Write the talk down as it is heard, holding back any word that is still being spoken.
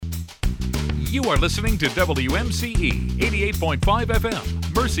You are listening to WMCE 88.5 FM,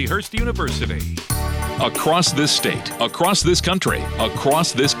 Mercyhurst University. Across this state, across this country,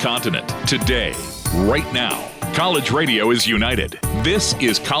 across this continent, today, right now, college radio is united. This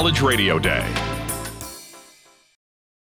is College Radio Day.